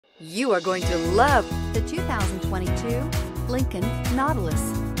You are going to love the 2022 Lincoln Nautilus.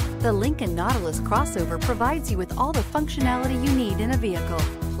 The Lincoln Nautilus crossover provides you with all the functionality you need in a vehicle.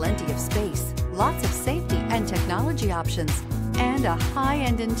 Plenty of space, lots of safety and technology options, and a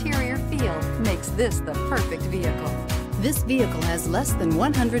high-end interior feel makes this the perfect vehicle. This vehicle has less than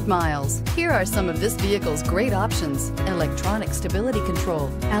 100 miles. Here are some of this vehicle's great options: electronic stability control,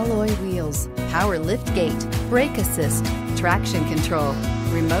 alloy wheels, power liftgate, brake assist, traction control,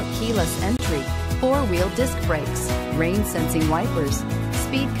 remote keyless entry, four-wheel disc brakes, rain sensing wipers,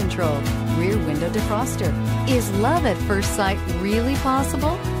 speed control, rear window defroster. Is love at first sight really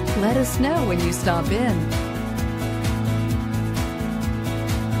possible? Let us know when you stop in.